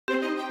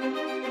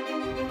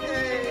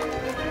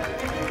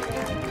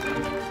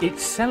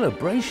It's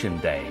Celebration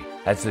Day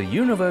as the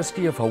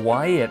University of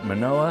Hawaii at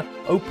Manoa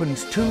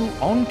opens 2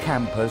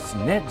 on-campus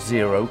net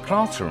zero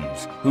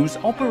classrooms whose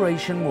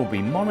operation will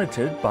be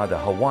monitored by the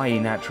Hawaii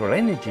Natural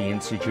Energy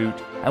Institute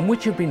and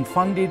which have been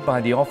funded by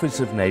the Office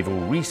of Naval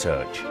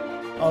Research.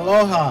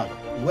 Aloha!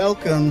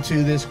 Welcome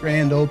to this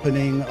grand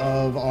opening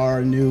of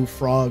our new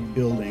FROG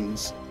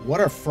buildings. What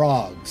are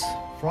FROGs?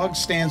 FROG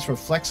stands for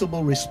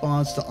Flexible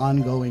Response to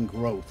Ongoing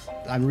Growth.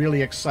 I'm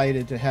really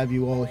excited to have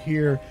you all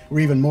here.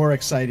 We're even more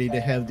excited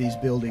to have these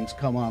buildings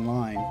come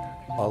online.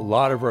 A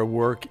lot of our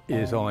work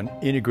is on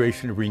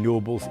integration of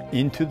renewables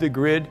into the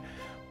grid,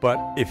 but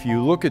if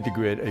you look at the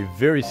grid, a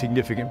very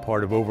significant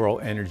part of overall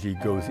energy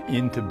goes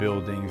into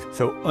buildings.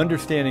 So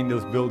understanding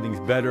those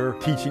buildings better,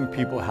 teaching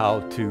people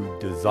how to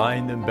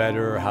design them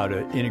better, how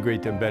to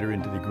integrate them better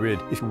into the grid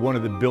is one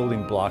of the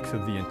building blocks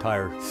of the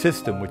entire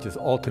system, which is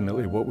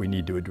ultimately what we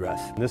need to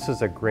address. This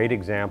is a great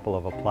example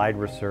of applied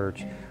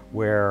research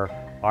where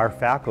our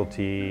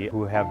faculty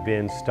who have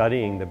been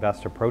studying the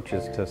best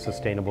approaches to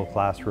sustainable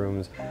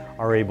classrooms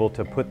are able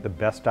to put the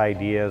best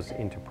ideas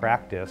into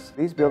practice.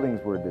 These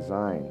buildings were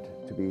designed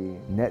to be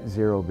net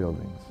zero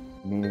buildings,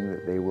 meaning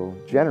that they will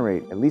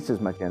generate at least as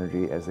much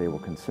energy as they will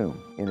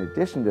consume. In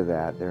addition to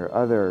that, there are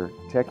other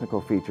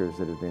technical features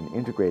that have been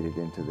integrated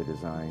into the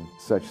design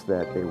such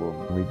that they will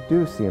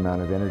reduce the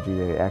amount of energy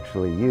they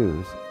actually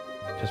use.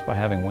 Just by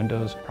having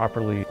windows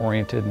properly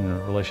oriented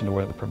in relation to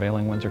where the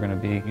prevailing winds are going to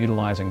be,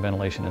 utilizing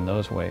ventilation in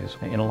those ways.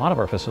 In a lot of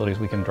our facilities,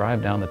 we can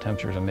drive down the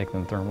temperatures and make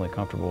them thermally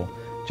comfortable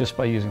just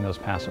by using those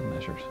passive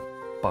measures.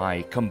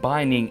 By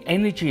combining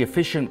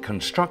energy-efficient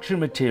construction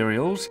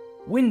materials,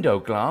 window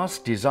glass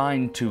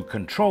designed to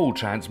control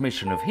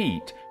transmission of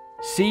heat,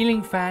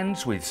 ceiling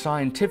fans with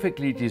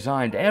scientifically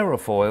designed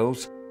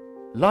aerofoils,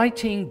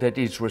 lighting that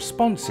is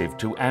responsive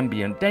to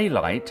ambient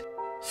daylight,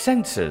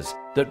 sensors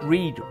that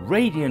read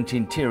radiant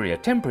interior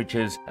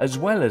temperatures as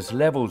well as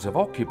levels of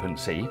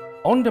occupancy,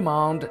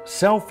 on-demand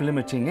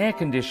self-limiting air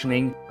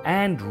conditioning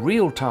and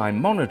real-time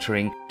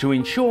monitoring to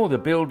ensure the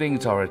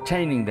buildings are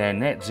attaining their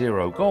net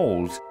zero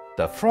goals,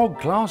 the FROG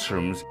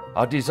classrooms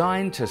are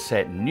designed to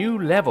set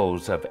new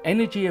levels of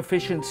energy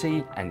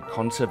efficiency and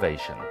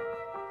conservation.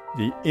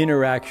 The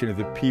interaction of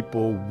the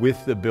people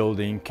with the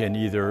building can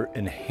either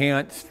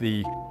enhance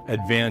the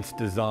advanced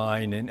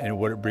design and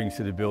what it brings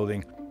to the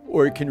building,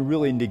 or it can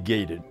really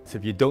negate it. So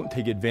if you don't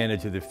take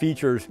advantage of the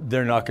features,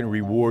 they're not going to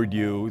reward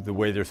you the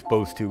way they're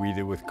supposed to,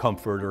 either with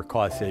comfort or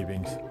cost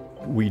savings.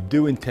 We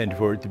do intend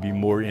for it to be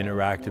more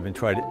interactive and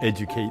try to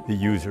educate the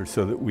user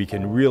so that we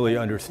can really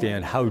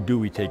understand how do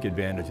we take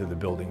advantage of the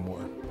building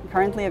more.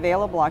 Currently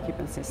available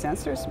occupancy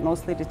sensors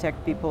mostly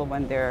detect people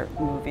when they're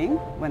moving,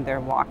 when they're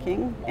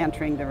walking,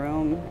 entering the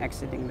room,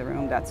 exiting the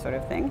room, that sort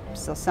of thing.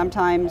 So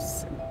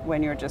sometimes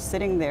when you're just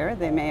sitting there,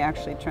 they may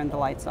actually turn the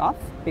lights off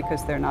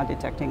because they're not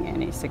detecting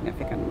any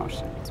significant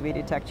motion. So we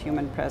detect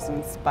human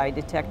presence by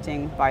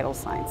detecting vital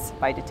signs,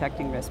 by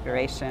detecting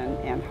respiration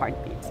and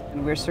heartbeats.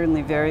 And we're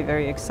certainly very,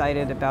 very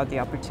excited about the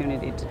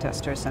opportunity to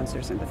test our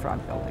sensors in the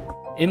FROG building.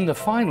 In the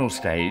final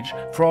stage,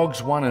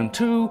 FROGs 1 and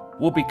 2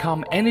 will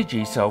become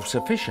energy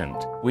self-sufficient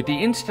with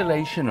the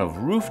installation of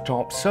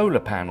rooftop solar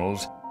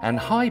panels and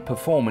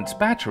high-performance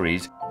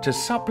batteries to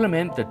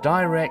supplement the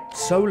direct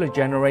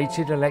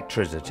solar-generated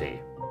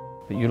electricity.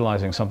 But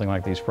utilizing something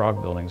like these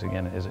FROG buildings,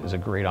 again, is a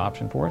great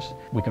option for us.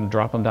 We can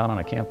drop them down on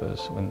a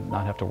campus and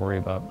not have to worry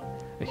about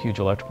a huge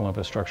electrical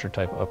infrastructure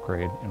type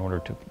upgrade in order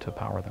to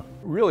power them.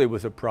 Really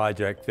was a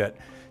project that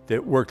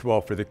worked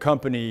well for the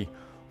company,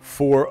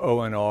 for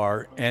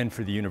ONR, and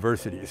for the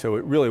university. So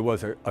it really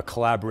was a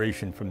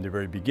collaboration from the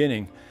very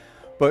beginning.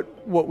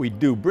 But what we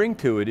do bring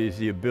to it is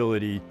the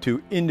ability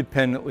to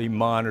independently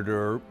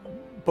monitor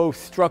both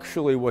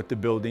structurally what the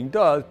building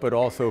does, but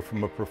also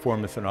from a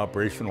performance and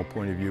operational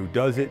point of view.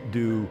 Does it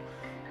do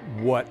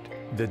what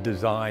the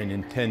design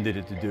intended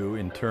it to do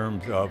in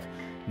terms of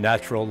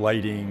natural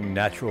lighting,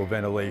 natural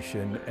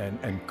ventilation,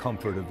 and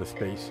comfort of the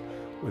space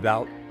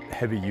without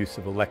heavy use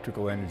of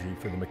electrical energy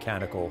for the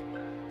mechanical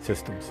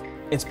systems?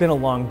 It's been a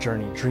long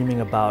journey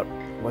dreaming about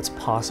what's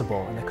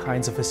possible and the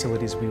kinds of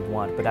facilities we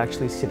want, but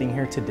actually sitting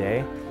here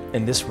today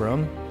in this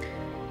room,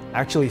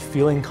 actually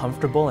feeling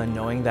comfortable and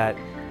knowing that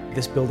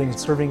this building is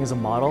serving as a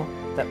model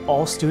that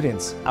all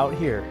students out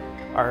here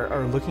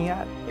are looking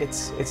at,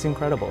 it's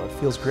incredible. It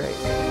feels great.